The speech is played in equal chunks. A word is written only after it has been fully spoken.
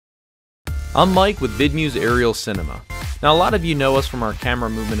I'm Mike with VidMuze Aerial Cinema. Now, a lot of you know us from our camera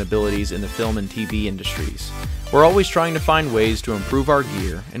movement abilities in the film and TV industries. We're always trying to find ways to improve our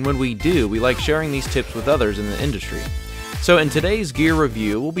gear, and when we do, we like sharing these tips with others in the industry. So in today's gear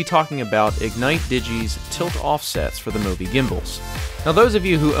review, we'll be talking about Ignite Digi's tilt offsets for the MoVI gimbals. Now, those of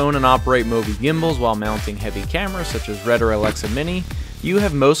you who own and operate MoVI gimbals while mounting heavy cameras such as Red or Alexa Mini, you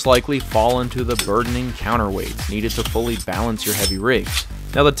have most likely fallen to the burdening counterweights needed to fully balance your heavy rigs.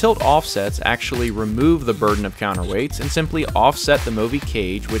 Now, the tilt offsets actually remove the burden of counterweights and simply offset the MoVI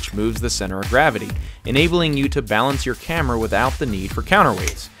cage, which moves the center of gravity, enabling you to balance your camera without the need for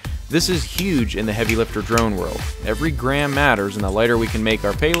counterweights. This is huge in the heavy lifter drone world. Every gram matters, and the lighter we can make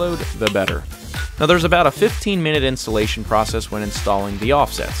our payload, the better. Now, there's about a 15-minute installation process when installing the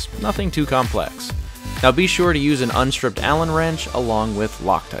offsets, nothing too complex. Now, be sure to use an unstripped Allen wrench along with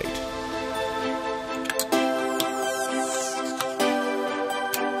Loctite.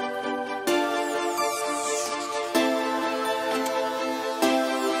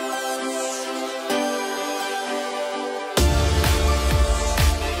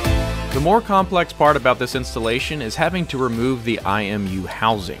 The more complex part about this installation is having to remove the IMU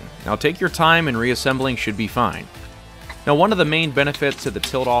housing. Now, take your time and reassembling should be fine. Now, one of the main benefits to the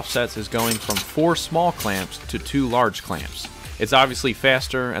tilt offsets is going from 4 small clamps to 2 large clamps. It's obviously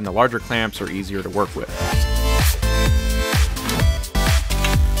faster, and the larger clamps are easier to work with.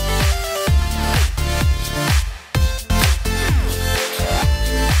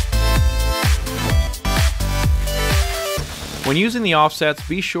 When using the offsets,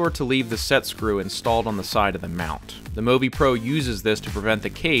 be sure to leave the set screw installed on the side of the mount. The MoVI Pro uses this to prevent the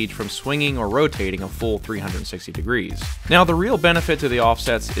cage from swinging or rotating a full 360 degrees. Now, the real benefit to the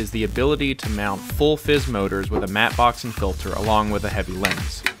offsets is the ability to mount full fizz motors with a matte box and filter along with a heavy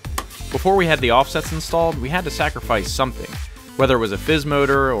lens. Before we had the offsets installed, we had to sacrifice something. Whether it was a fizz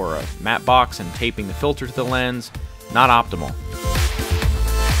motor or a matte box and taping the filter to the lens, not optimal.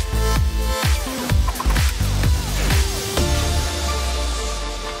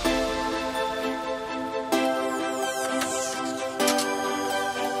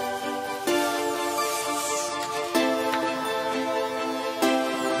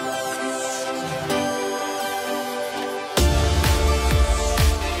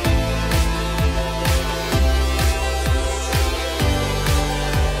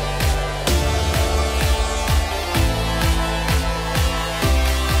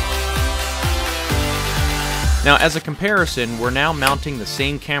 Now, as a comparison, we're now mounting the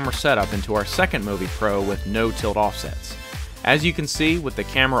same camera setup into our second MoVI Pro with no tilt offsets. As you can see, with the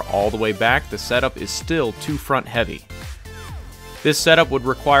camera all the way back, the setup is still too front heavy. This setup would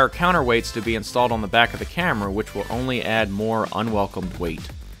require counterweights to be installed on the back of the camera, which will only add more unwelcomed weight.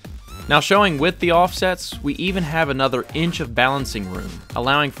 Now, showing with the offsets, we even have another inch of balancing room,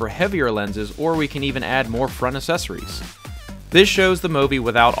 allowing for heavier lenses, or we can even add more front accessories. This shows the MoVI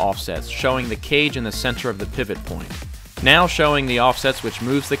without offsets, showing the cage in the center of the pivot point. Now showing the offsets, which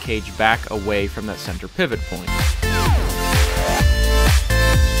moves the cage back away from that center pivot point.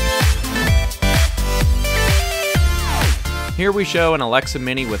 Here we show an Alexa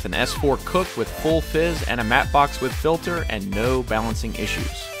Mini with an S4 Cook with full fizz and a matte box with filter and no balancing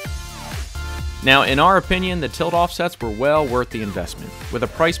issues. Now, in our opinion, the tilt offsets were well worth the investment. With a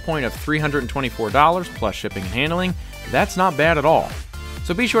price point of $324 plus shipping and handling, that's not bad at all.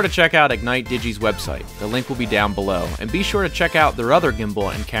 So be sure to check out Ignite Digi's website. The link will be down below. And be sure to check out their other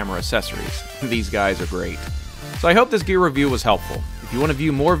gimbal and camera accessories. These guys are great. So I hope this gear review was helpful. If you want to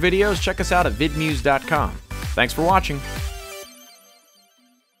view more videos, check us out at vidmuse.com. Thanks for watching.